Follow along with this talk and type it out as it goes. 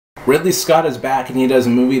Ridley Scott is back, and he does a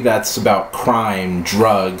movie that's about crime,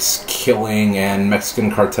 drugs, killing, and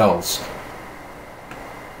Mexican cartels.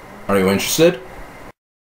 Are you interested?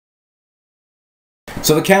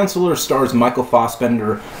 So The Counselor stars Michael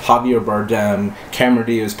Fassbender, Javier Bardem, Cameron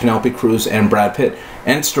Diaz, Penelope Cruz, and Brad Pitt,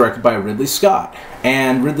 and it's directed by Ridley Scott.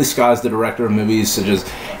 And Ridley Scott is the director of movies such as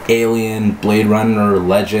Alien, Blade Runner,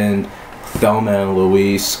 Legend, Thelma and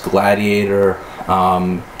Louise, Gladiator,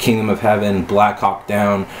 Kingdom of Heaven, Black Hawk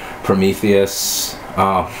Down, Prometheus.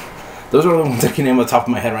 Those are the ones I can name on the top of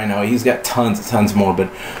my head right now. He's got tons more,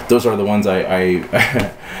 but those are the ones I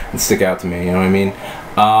that stick out to me. You know what I mean?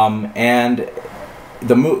 And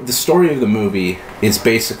the story of the movie is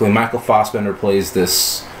basically Michael Fassbender plays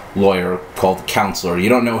this lawyer called the Counselor. You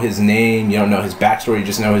don't know his name, you don't know his backstory, you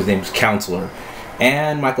just know his name's Counselor.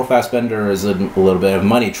 And Michael Fassbender is in a little bit of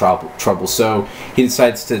money trouble, so he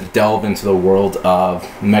decides to delve into the world of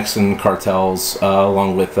Mexican cartels,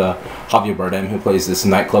 along with Javier Bardem, who plays this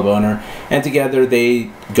nightclub owner. And together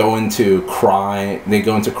they go into crime. They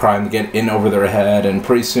get in over their head, and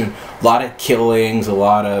pretty soon, a lot of killings, a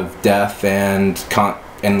lot of death, and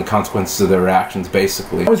the consequences of their actions,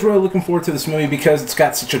 basically. I was really looking forward to this movie because it's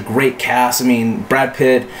got such a great cast. I mean, Brad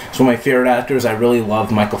Pitt is one of my favorite actors. I really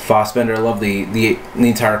love Michael Fassbender. I love the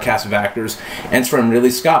entire cast of actors. And it's from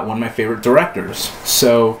Ridley Scott, one of my favorite directors.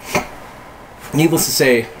 So, needless to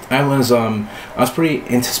say, I was pretty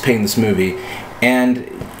anticipating this movie. And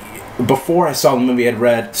before I saw the movie, I'd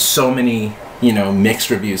read so many,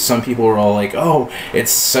 mixed reviews. Some people were all like, "Oh,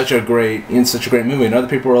 it's such a great movie," and other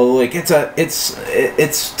people were all like,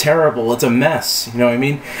 "It's terrible. It's a mess." You know what I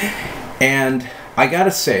mean? And I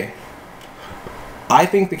gotta say, I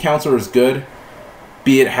think The Counselor is good,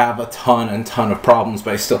 be it have a ton of problems,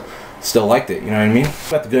 but I still liked it. You know what I mean?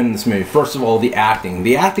 About the good in this movie. First of all, the acting.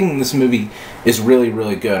 The acting in this movie is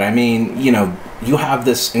really good. I mean, you have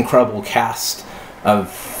this incredible cast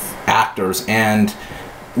of actors, and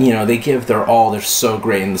they give their all. They're so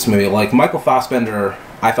great in this movie. Like Michael Fassbender,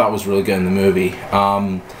 I thought was really good in the movie.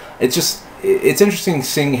 It's interesting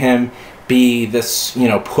seeing him be this,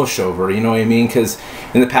 pushover. You know what I mean? Because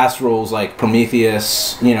in the past roles like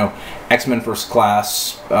Prometheus, X-Men First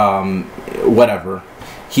Class, whatever,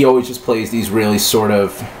 he always just plays these really sort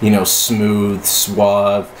of, smooth,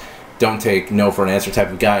 suave, don't take no for an answer type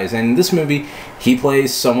of guys. And in this movie, he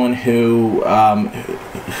plays someone who's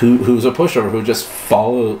a pushover, who just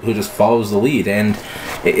follows the lead. And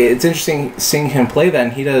it's interesting seeing him play that,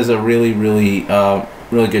 and he does a really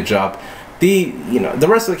good job. The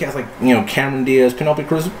rest of the cast, like Cameron Diaz, Penelope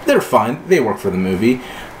Cruz, they're fine. They work for the movie.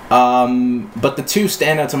 But the two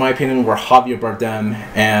standouts, in my opinion, were Javier Bardem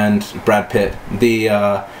and Brad Pitt. They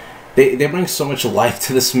bring so much life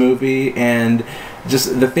to this movie, and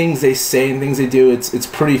just the things they say and things they do, it's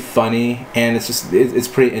pretty funny, and it's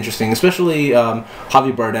pretty interesting. Especially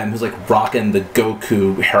Javier Bardem, who's like rocking the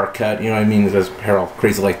Goku haircut, you know what I mean? His hair all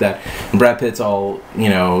crazy like that. And Brad Pitt's all,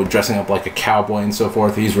 dressing up like a cowboy and so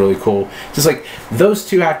forth. He's really cool. Just like those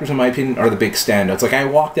two actors, in my opinion, are the big standouts. Like I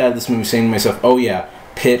walked out of this movie saying to myself, "Oh yeah,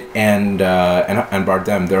 Pitt and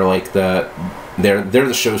Bardem, they're like they're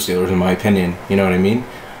the show stealers, in my opinion." You know what I mean?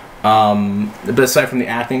 But aside from the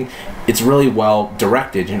acting, it's really well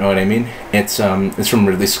directed. You know what I mean? It's from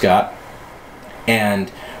Ridley Scott,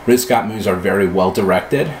 and Ridley Scott movies are very well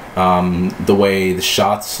directed. The way the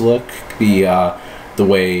shots look, the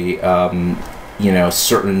way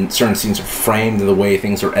certain scenes are framed, the way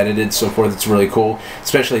things are edited, so forth. It's really cool.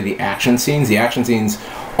 Especially the action scenes. The action scenes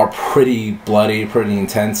are pretty bloody, pretty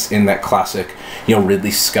intense in that classic,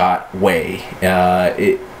 Ridley Scott way.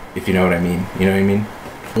 If you know what I mean. You know what I mean?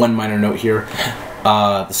 One minor note here,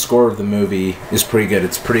 the score of the movie is pretty good.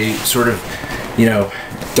 It's pretty sort of,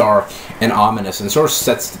 dark and ominous, and sort of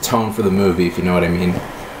sets the tone for the movie, if you know what I mean.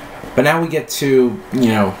 But now we get to,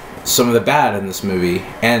 some of the bad in this movie,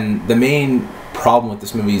 and the main problem with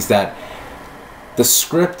this movie is that the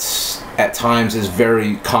script at times is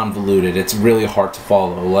very convoluted. It's really hard to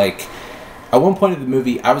follow. Like, at one point in the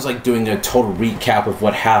movie, I was like doing a total recap of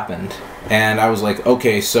what happened. And I was like,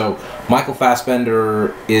 okay, so Michael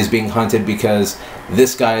Fassbender is being hunted because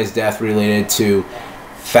this guy's death related to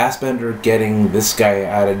Fassbender getting this guy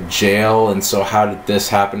out of jail, and so how did this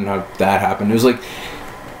happen? How did that happen? It was like,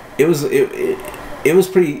 it was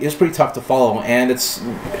pretty tough to follow. And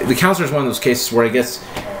The Counselor is one of those cases where I guess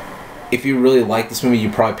if you really like this movie, you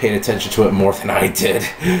probably paid attention to it more than I did,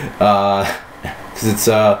 because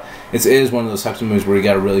it is one of those types of movies where you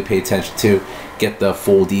got to really pay attention to get the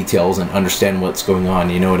full details and understand what's going on.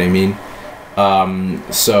 You know what I mean?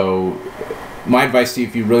 So my advice to you,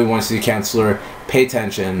 if you really want to see The Counselor, pay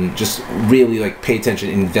attention. Just really pay attention.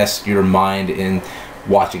 Invest your mind in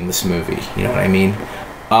watching this movie. You know what I mean?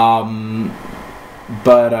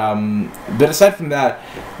 But aside from that,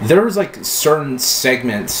 there was like certain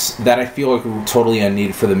segments that I feel like were totally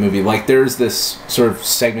unneeded for the movie. Like there's this sort of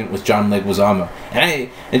segment with John Leguizamo,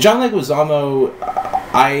 and John Leguizamo,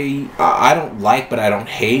 I don't like, but I don't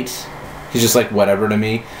hate. He's just like whatever to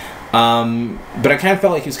me. But I kind of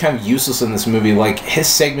felt like he was kind of useless in this movie. Like his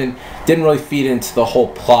segment didn't really feed into the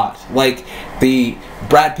whole plot. Like the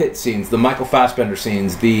Brad Pitt scenes, the Michael Fassbender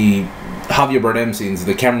scenes, the Javier Bardem scenes,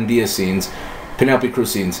 the Cameron Diaz scenes, Penelope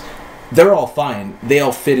Cruz scenes, they're all fine. They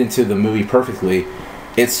all fit into the movie perfectly.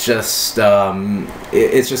 It's just some of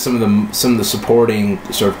the supporting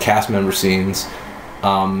sort of cast member scenes,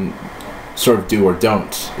 sort of do or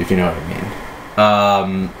don't, if you know what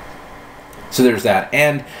I mean. So there's that,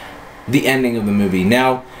 and the ending of the movie.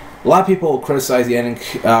 Now, a lot of people criticize the ending,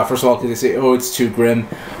 first of all, because they say, oh, it's too grim.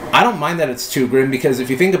 I don't mind that it's too grim, because if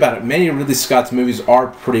you think about it, many of Ridley Scott's movies are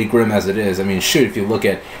pretty grim as it is. I mean, shoot, if you look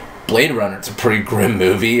at Blade Runner, it's a pretty grim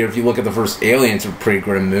movie, or if you look at the first Alien, it's a pretty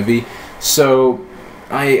grim movie. So,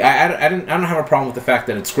 I don't have a problem with the fact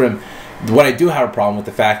that it's grim. What I do have a problem with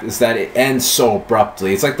the fact is that it ends so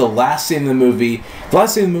abruptly. It's like the last scene of the movie,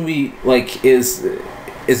 like, is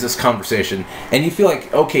this conversation, and you feel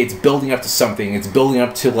like, okay, it's building up to something. It's building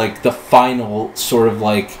up to like the final sort of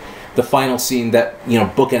like the final scene that, you know,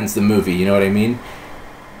 bookends the movie. You know what I mean?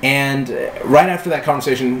 And right after that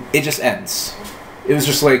conversation, it just ends. It was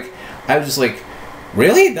just like, I was just like,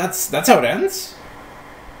 really? That's how it ends?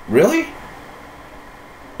 Really?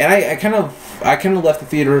 And I kind of left the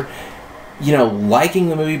theater, you know, liking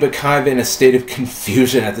the movie, but kind of in a state of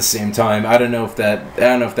confusion at the same time. I don't know if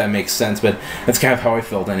that makes sense, but that's kind of how I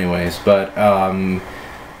felt, anyways. But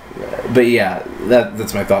yeah,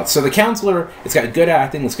 that's my thoughts. So The Counselor, it's got good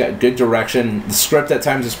acting, it's got good direction. The script at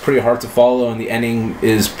times is pretty hard to follow, and the ending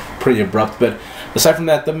is pretty abrupt. But aside from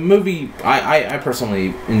that, the movie, I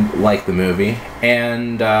personally like the movie,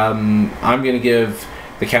 and I'm gonna give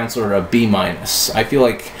The Counselor a B-. I feel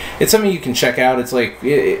like it's something you can check out. It's like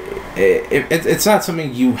it's not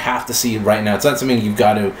something you have to see right now. It's not something you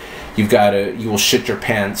will shit your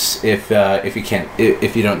pants if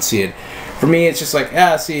you don't see it. For me, it's just like,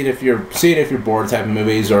 see it if you're bored type of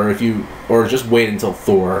movies, or just wait until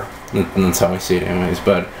Thor. And that's how I see it, anyways.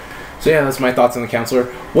 But so yeah, that's my thoughts on The Counselor.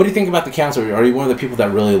 What do you think about The Counselor? Are you one of the people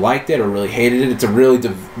that really liked it or really hated it? It's a really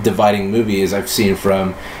dividing movie, as I've seen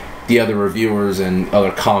from the other reviewers and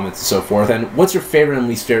other comments and so forth. And what's your favorite and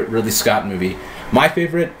least favorite Ridley Scott movie? My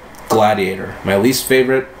favorite, Gladiator. My least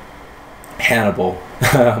favorite, Hannibal.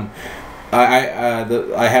 I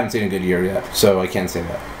haven't seen A Good Year yet, so I can't say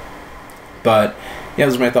that. But yeah,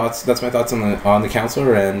 those are my thoughts. That's my thoughts on the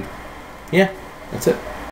Counselor, and yeah, that's it.